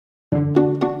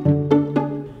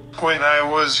When I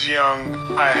was young,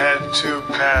 I had two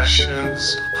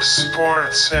passions,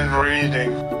 sports and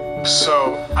reading.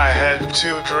 So, I had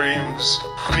two dreams,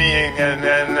 being an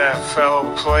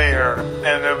NFL player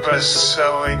and a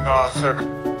best-selling author.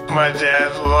 My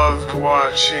dad loved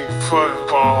watching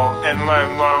football and my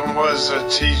mom was a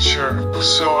teacher,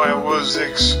 so I was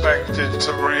expected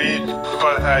to read,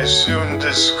 but I soon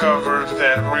discovered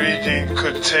that reading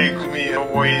could take me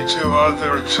away to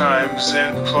other times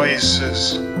and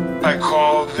places. I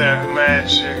called that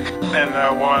magic, and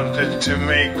I wanted to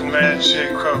make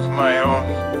magic of my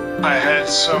own. I had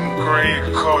some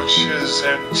great coaches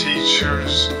and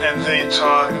teachers, and they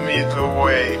taught me the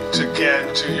way to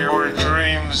get to your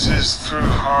dreams is through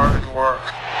hard work.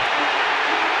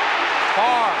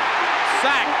 Far,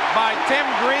 sacked by Tim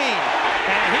Green,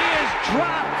 and he is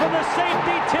dropped for the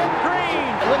safety, Tim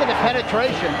Green. Look at the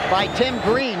penetration by Tim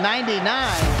Green,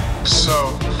 99.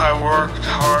 So, I worked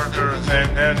harder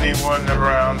than anyone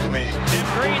around me. Tim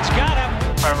Green's got him.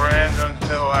 I ran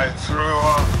until I threw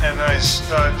up, and I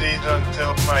studied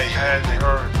until my head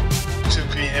hurt. To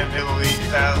be an elite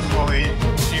athlete,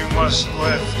 you must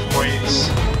lift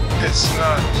weights. It's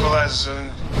not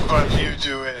pleasant, but you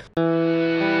do it.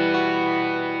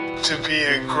 To be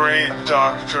a great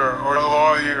doctor or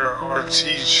lawyer or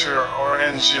teacher or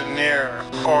engineer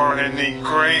or any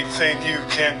great thing you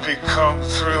can become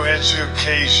through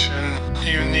education,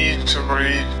 you need to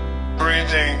read.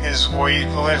 Reading is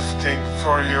weightlifting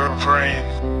for your brain.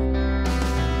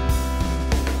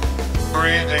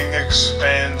 Reading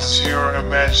expands your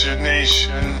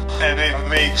imagination and it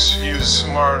makes you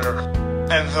smarter.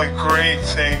 And the great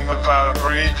thing about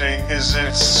reading is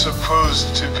it's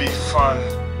supposed to be fun.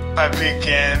 I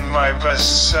began my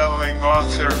best-selling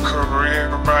author career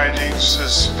writing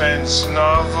suspense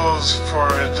novels for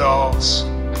adults.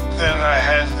 Then I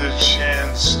had the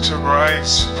chance to write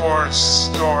sports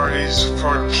stories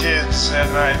for kids and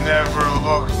I never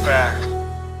looked back.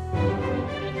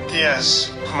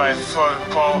 Yes, my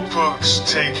football books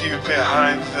take you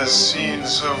behind the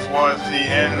scenes of what the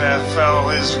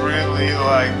NFL is really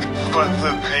like, but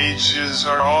the pages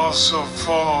are also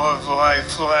full of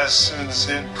life lessons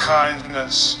in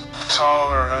kindness,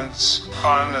 tolerance,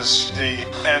 honesty,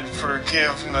 and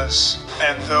forgiveness.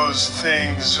 And those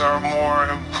things are more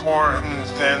important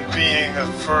than being a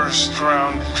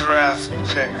first-round draft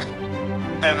pick.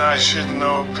 And I should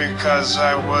know because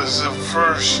I was a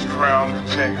first-round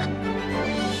pick.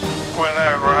 When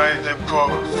I write a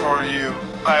book for you,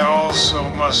 I also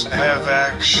must have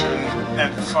action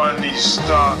and funny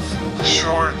stuff,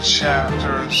 short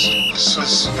chapters,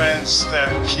 suspense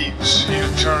that keeps you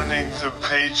turning the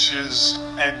pages,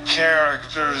 and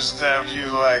characters that you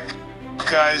like.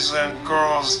 Guys and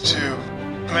girls too.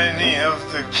 Many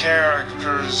of the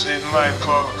characters in my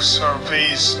books are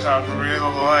based on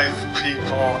real-life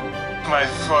people. My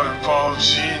Football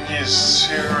Genius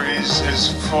series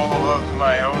is full of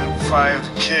my own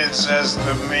 5 kids as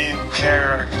the main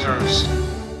characters.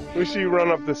 We see you run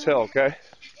up this hill, okay?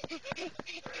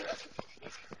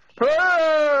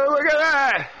 Oh, look at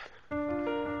that!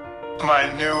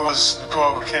 My newest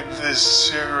book in this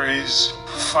series,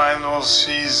 Final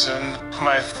Season,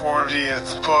 my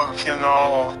 40th book in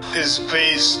all, is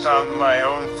based on my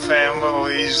own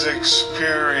family's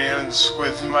experience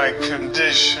with my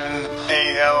condition,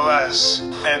 ALS,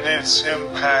 and its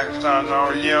impact on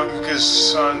our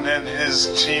youngest son and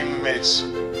his teammates.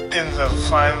 In the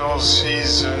final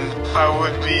season, I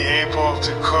would be able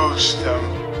to coach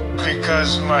them.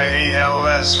 Because my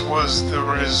ALS was the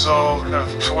result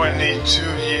of 22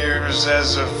 years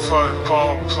as a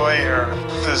football player,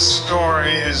 the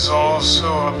story is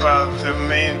also about the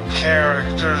main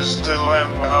character's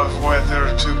dilemma of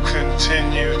whether to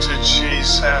continue to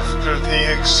chase after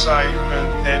the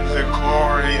excitement and the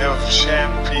glory of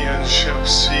championship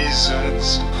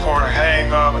seasons, or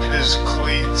hang up his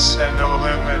cleats and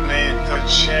eliminate the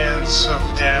chance of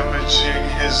damaging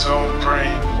his own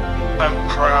brain. I'm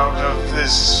proud of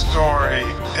this story,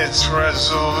 its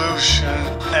resolution,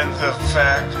 and the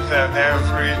fact that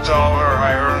every dollar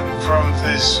I earn from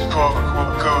this book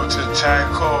will go to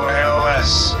tackle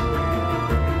ALS.